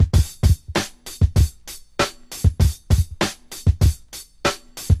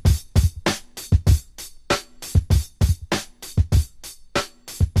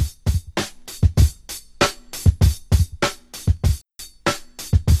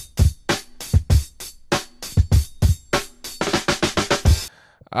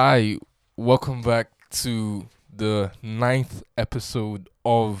Hi, welcome back to the ninth episode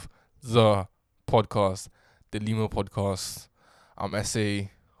of the podcast, the Limo podcast. I'm SA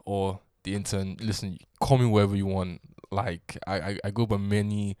or the intern. Listen, call me wherever you want. Like I go by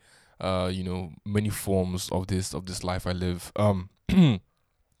many many forms of this life I live.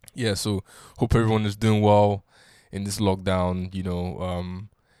 Yeah, so hope everyone is doing well in this lockdown.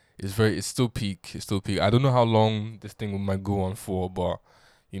 It's still peak. It's still peak. I don't know how long this thing might go on for, but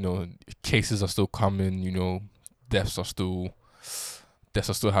cases are still coming. Deaths are still deaths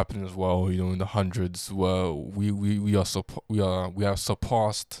are still happening as well. In the hundreds. Where we have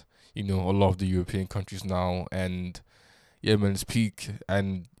surpassed a lot of the European countries now, and yeah, man, it's peak.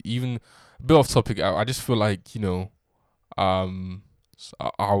 And even a bit off topic, I just feel like um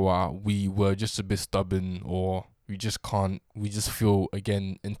our we were just a bit stubborn, or we just feel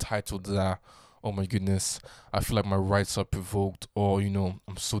again entitled that, oh my goodness, I feel like my rights are provoked, or I'm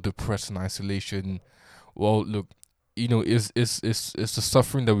so depressed in isolation. Well, look, it's the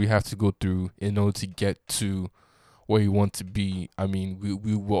suffering that we have to go through in order to get to where you want to be. I mean,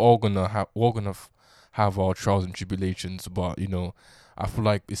 we're all gonna have our trials and tribulations, but I feel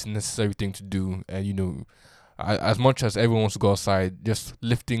like it's a necessary thing to do. And as much as everyone wants to go outside, just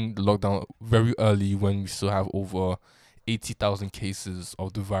lifting the lockdown very early when we still have over 80,000 cases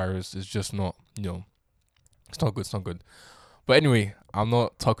of the virus is just not, it's not good. It's not good. But anyway, I'm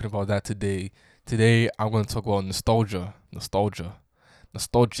not talking about that today. Today, I'm going to talk about nostalgic,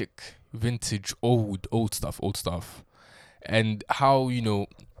 vintage, old stuff, and how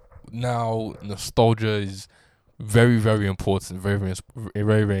now nostalgia is very, very important,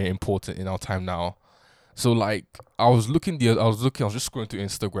 very important in our time now. So like, I was just scrolling through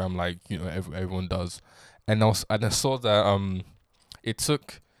Instagram, like everyone does, and I saw that it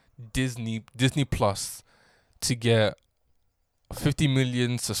took Disney Plus to get 50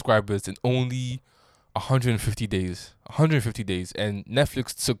 million subscribers in only 150 days. 150 days, and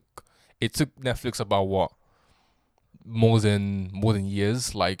took Netflix about what, more than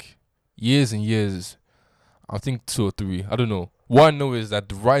years, like years and years. I think 2 or 3. I don't know. What I know is that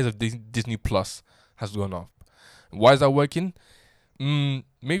the rise of Disney Plus has gone up. Why is that working?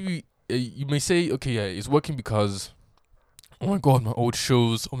 Maybe you may say, okay, yeah, it's working because, oh my god, my old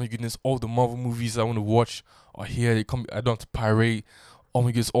shows. Oh my goodness, all the Marvel movies I want to watch are here. They come. I don't have to pirate. Oh my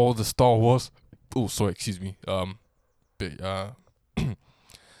goodness, all the Star Wars. Oh, sorry, excuse me. Bit,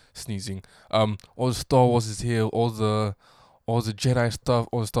 sneezing. All the Star Wars is here. All the Jedi stuff.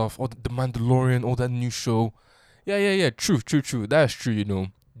 All the stuff. All the Mandalorian. All that new show. Yeah. True. That's true.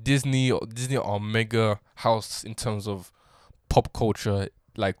 Disney are mega house in terms of pop culture,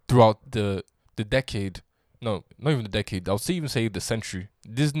 like throughout the decade. No, not even the decade. I'll say even say the century.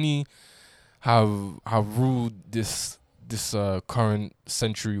 Disney have ruled this current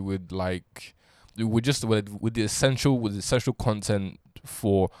century with like with the essential content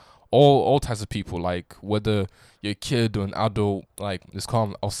for all types of people, like whether you're a kid or an adult. Like it's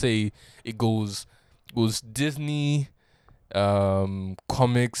calm. I'll say it goes Disney,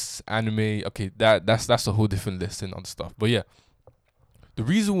 comics, anime. Okay, that's a whole different list and other stuff. But yeah, the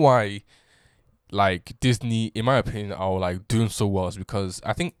reason why like Disney, in my opinion, are like doing so well is because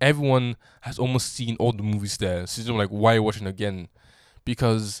I think everyone has almost seen all the movies there. So you're like, why are you watching again?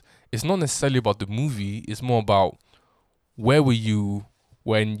 Because it's not necessarily about the movie. It's more about where were you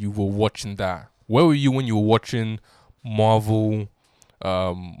when you were watching that. Where were you when you were watching Marvel,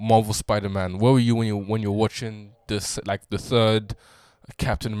 Marvel Spider-Man? Where were you when you were watching this, like the third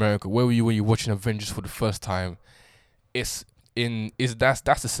Captain America? Where were you when you were watching Avengers for the first time? It's in is that's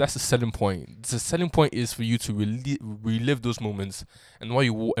the selling point. The selling point is for you to relive those moments, and while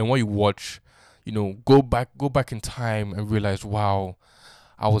you watch, go back in time and realize, wow,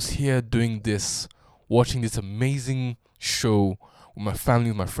 I was here doing this, watching this amazing show with my family,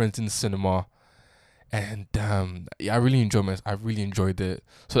 with my friends in the cinema, and yeah, I really enjoyed it.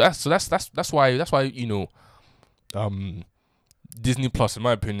 That's why um Disney Plus, in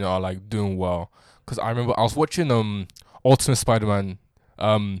my opinion, are like doing well. Cause I remember I was watching Ultimate Spider-Man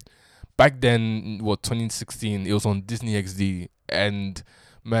back then, what, 2016. It was on Disney XD, and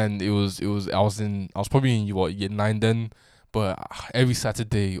man, it was I was probably in what, year 9 then. But every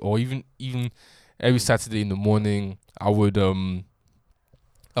Saturday, or even every Saturday in the morning, I would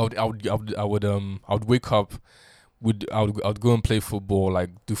wake up. I would go and play football,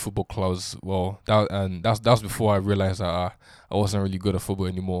 like do football clubs. Well, that's before I realized that I wasn't really good at football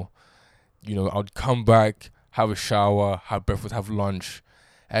anymore. I would come back, have a shower, have breakfast, have lunch,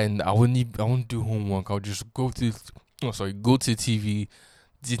 and I wouldn't do homework. I would just go to the TV,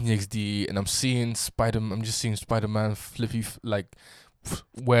 Disney XD, and I'm just seeing Spider Man flippy like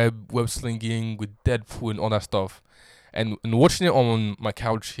web slinging with Deadpool and all that stuff, and watching it on my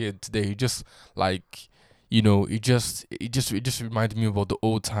couch here today, just like, it just reminded me about the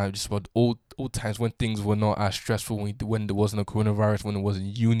old times, just about the old times when things were not as stressful, when there wasn't a coronavirus, when it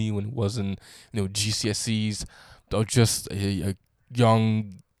wasn't uni, when it wasn't GCSEs. That was just a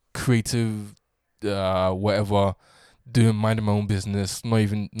young, creative, whatever, doing minding my own business, not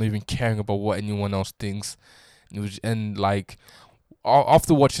even caring about what anyone else thinks. And like,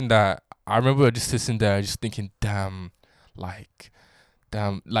 after watching that, I remember just sitting there, just thinking, like,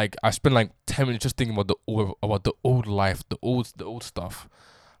 like I spent like 10 minutes just thinking about the old life, the old stuff.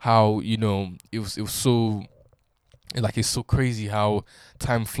 How it was so, like, it's so crazy how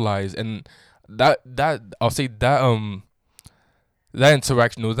time flies, and that I'll say that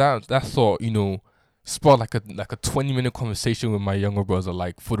interaction, or that thought, sparked like a 20-minute conversation with my younger brother,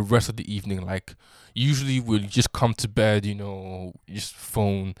 like for the rest of the evening. Like, usually we'll just come to bed, just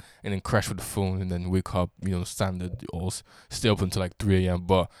phone, and then crash with the phone, and then wake up, standard, or stay up until like 3 a.m.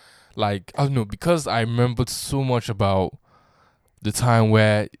 But like, I don't know, because I remembered so much about the time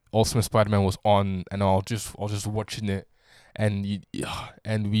where Ultimate Spider-Man was on, and I was just watching it, and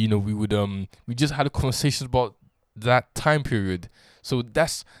and we just had a conversation about that time period. So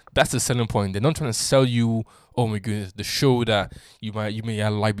that's the selling point. They're not trying to sell you, oh my goodness, the show that you may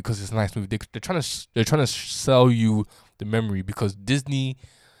like because it's a nice movie. They're trying to sell you the memory, because Disney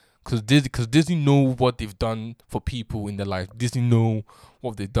know what they've done for people in their life. Disney know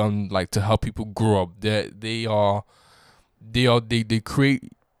what they've done, like, to help people grow up. They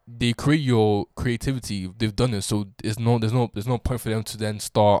create your creativity. They've done it, so there's no point for them to then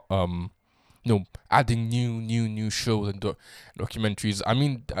start adding new shows and documentaries. I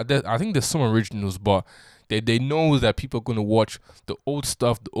mean, I think there's some originals, but they know that people are gonna watch the old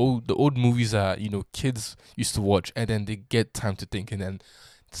stuff, the old movies that kids used to watch, and then they get time to think, and then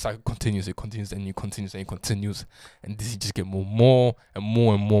the cycle continues, and it continues, and this, you just get more and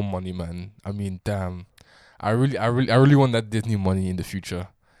more and more money, man. I mean, damn, I really want that Disney money in the future.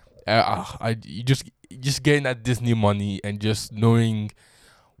 You just getting that Disney money and just knowing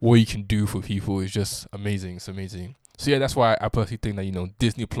what you can do for people is just amazing. It's amazing. So yeah, that's why I personally think that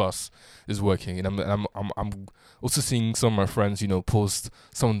Disney Plus is working, and I'm also seeing some of my friends post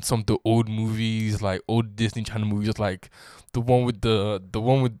some of the old movies, like old Disney Channel movies, like the one with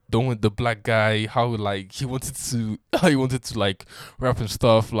the black guy, how like he wanted to like rap and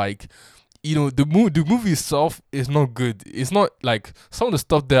stuff, like, the movie itself is not good. It's not like some of the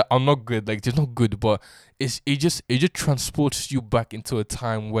stuff that are not good, like, they're not good, but it just transports you back into a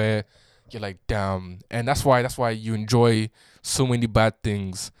time where you're like, damn, and that's why you enjoy so many bad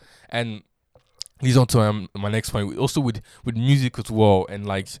things. And leads on to my next point. Also with music as well, and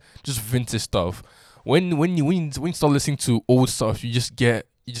like just vintage stuff. When you start listening to old stuff, you just get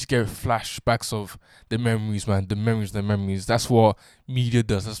flashbacks of the memories, man. The memories. That's what media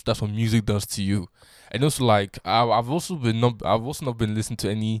does. That's what music does to you. And also, like, I've also not been listening to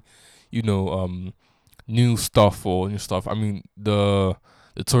any, you know, new stuff or new stuff. I mean, the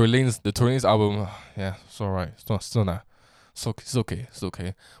Tory Lanez album, yeah, it's alright. It's not still not. It's okay.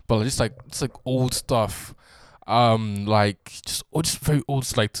 But like, just like old stuff, like just very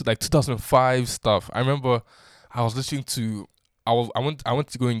old, like 2005 stuff. I remember I was listening to, I went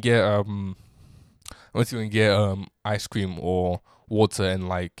to go and get ice cream or water, and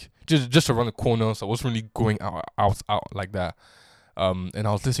like just around the corner, so I wasn't really going out like that. And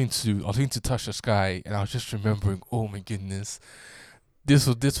I was listening to Touch the Sky, and I was just remembering, oh my goodness, this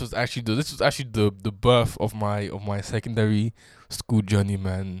was actually the birth of my secondary school journey,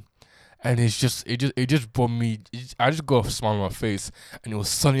 man. And it just brought me. I just got a smile on my face, and it was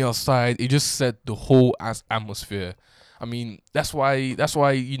sunny outside. It just set the whole atmosphere. I mean, that's why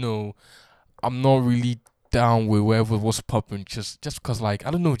I'm not really down with wherever was popping, just because, like,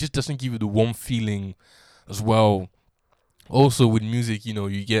 I don't know, it just doesn't give you the warm feeling as well. Also with music,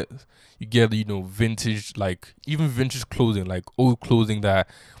 you get vintage, like even vintage clothing, like old clothing that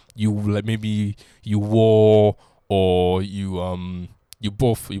you, like, maybe you wore, or you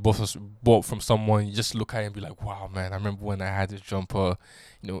bought from someone. You just look at it and be like, wow, man, I remember when I had this jumper.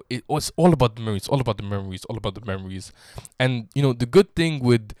 It was all about the memories, all about the memories, all about the memories. And the good thing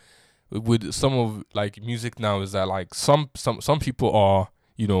with some of, like, music now is that, like, some people are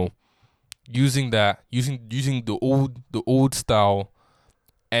using the old style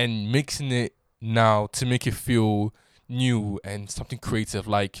and mixing it now to make it feel new and something creative.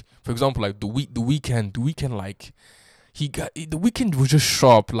 Like, for example, like the weekend, like, the weekend was just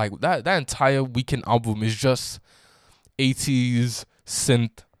sharp. Like, that entire weekend album is just 80s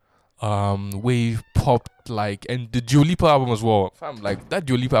synth, wave pop, like, and the Dua Lipa album as well. Fam, like that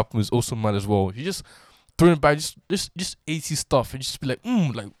Dua Lipa album is also mad as well. You just throwing it back, just 80 stuff, and just be like,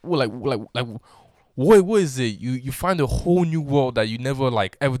 what is it? You find a whole new world that you never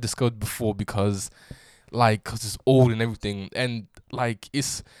like ever discovered before because it's old and everything, and like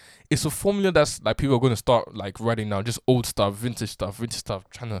it's a formula that's like people are going to start like writing now, just old stuff, vintage stuff,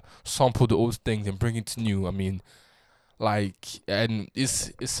 trying to sample the old things and bring it to new. I mean, like, and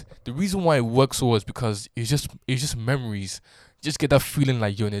it's the reason why it works so well is because it's just memories. You just get that feeling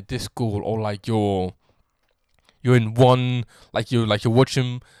like you're in a disco, or like you're in one, like you're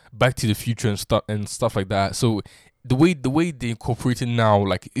watching Back to the Future and stuff like that. So the way they incorporate it now,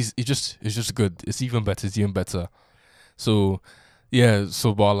 like, is it's just good. It's even better. So yeah,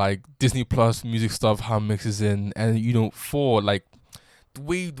 so about like Disney Plus music stuff, how it mixes in, and for like the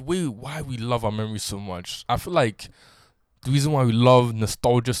way why we love our memories so much. I feel like the reason why we love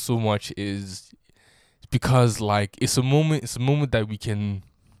nostalgia so much is because like it's a moment that we can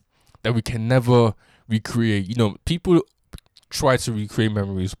never recreate. People try to recreate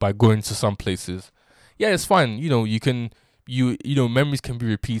memories by going to some places. Yeah, it's fine. Memories can be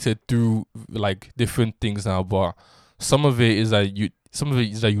repeated through like different things now, but some of it is that you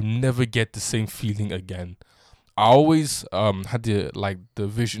never get the same feeling again. I always had the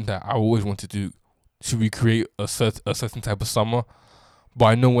vision that I always wanted to recreate a certain type of summer, but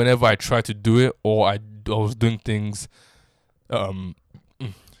I know whenever I try to do it, or I was doing things um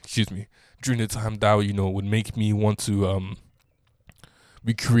excuse me, during the time that would make me want to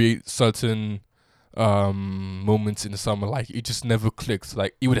recreate certain moments in the summer, like it just never clicked.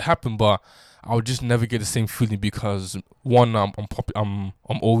 Like it would happen, but I would just never get the same feeling because one, I'm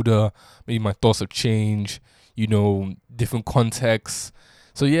older, maybe my thoughts have changed, different contexts.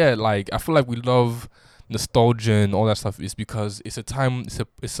 So yeah, like I feel like we love nostalgia and all that stuff is because it's a time,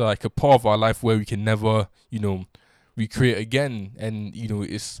 it's like a part of our life where we can never recreate again. And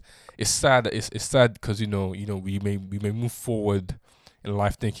it's sad. It's sad because we may move forward in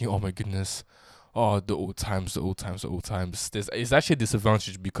life thinking, oh my goodness, oh, the old times, it's actually a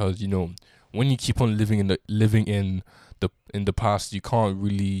disadvantage because when you keep on living in the past, you can't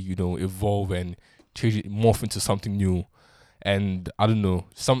really evolve and change it, morph into something new. And I don't know,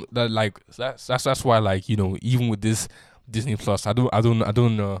 that's why, like, even with this Disney Plus, I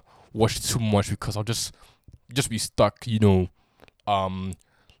don't watch too much because I'll just be stuck, um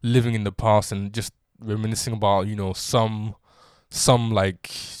living in the past and just reminiscing about some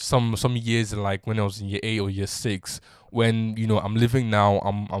years, in like when I was in year 8 or year 6, when I'm living now,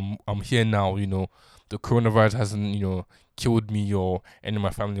 I'm here now. The coronavirus hasn't killed me or any of my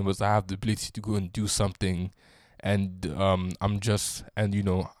family members. I have the ability to go and do something, and I'm just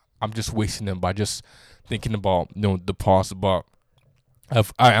wasting them by just thinking about the past. But I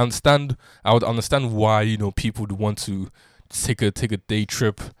would understand why people would want to take a day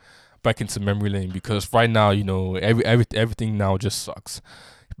trip back into memory lane, because right now everything now just sucks.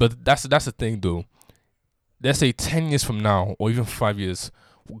 But that's the thing though. Let's say 10 years from now, or even 5 years,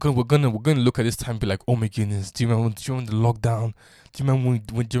 we're gonna look at this time and be like, oh my goodness, do you remember the lockdown? Do you remember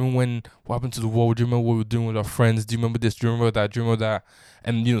when what happened to the world? Do you remember what we were doing with our friends? Do you remember this? Do you remember that? Do you remember that?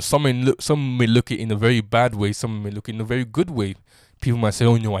 And some may look at it in a very bad way, some may look at it in a very good way. People might say,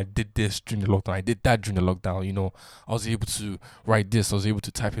 oh I did this during the lockdown, I did that during the lockdown. I was able to write this, I was able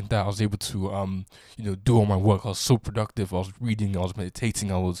to type in that, I was able to do all my work. I was so productive. I was reading, I was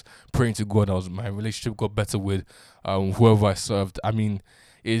meditating, I was praying to God. My relationship got better with whoever I served. I mean,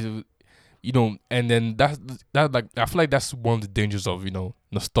 it and then that like, I feel like that's one of the dangers of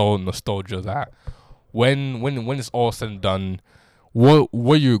nostalgia, that when it's all said and done, what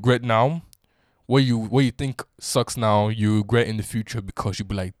you regret now, what you think sucks now, you regret in the future, because you'll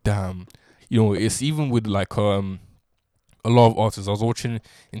be like, damn. It's even with like a lot of artists. I was watching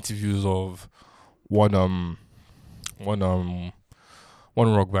interviews of one one um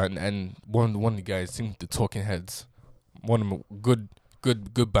one rock band, and one of the guys, I think the Talking Heads, one of them,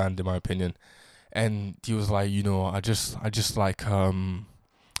 good band in my opinion. And he was like, I just like I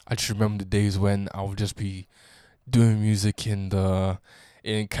just remember the days when I would just be doing music in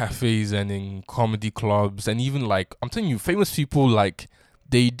cafes and in comedy clubs, and even, like, I'm telling you, famous people, like,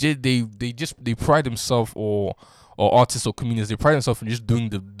 they pride themselves, or artists or comedians, they pride themselves in just doing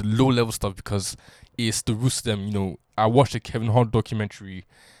the low level stuff because it's the roots of them. I watched a Kevin Hart documentary,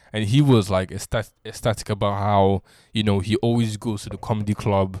 and he was like ecstatic about how he always goes to the comedy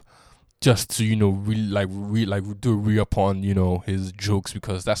club just to really do a re-up on his jokes,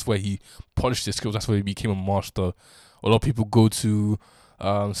 because that's where he polished his skills, that's where he became a master. A lot of people go to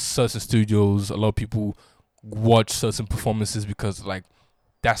certain studios, a lot of people watch certain performances because, like,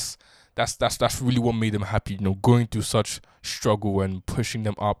 that's really what made them happy. Going through such struggle and pushing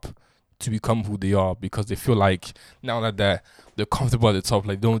them up to become who they are, because they feel like now that they're comfortable at the top,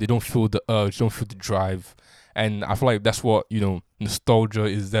 like they don't feel the urge, don't feel the drive. And I feel like that's what nostalgia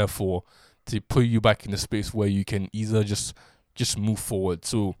is there for, to put you back in a space where you can either just move forward.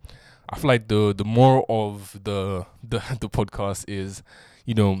 So I feel like the moral of the podcast is,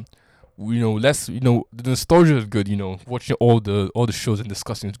 let's, the nostalgia is good. Watching all the shows and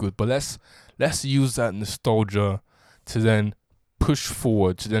discussing is good, but let's use that nostalgia to then push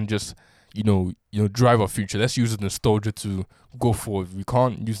forward, to then just drive our future. Let's use the nostalgia to go forward. We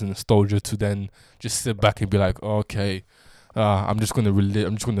can't use the nostalgia to then just sit back and be like, oh, okay, I'm just gonna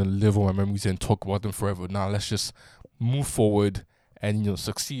live on my memories and talk about them forever. Now let's just move forward and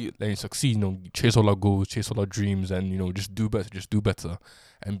succeed. Chase all our goals, chase all our dreams, and just do better,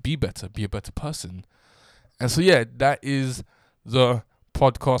 and be better, be a better person. And so yeah, that is the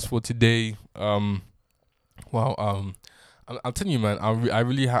podcast for today. I'm telling you, man, I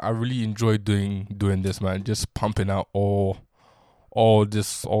really enjoyed doing this, man. Just pumping out all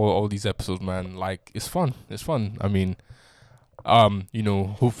these episodes, man. Like, it's fun. I mean,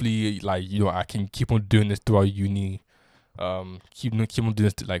 hopefully, like, I can keep on doing this throughout uni. Keep on doing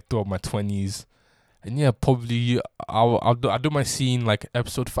this like throughout my 20s. And yeah, probably I don't mind seeing like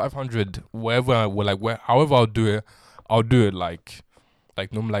episode 500, however I'll do it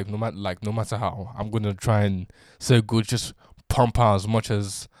no matter how. I'm gonna try and say good, just pump out as much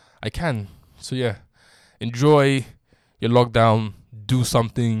as I can. So yeah, enjoy your lockdown. Do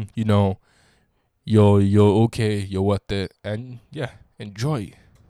something. You're okay. You're worth it. And yeah, enjoy.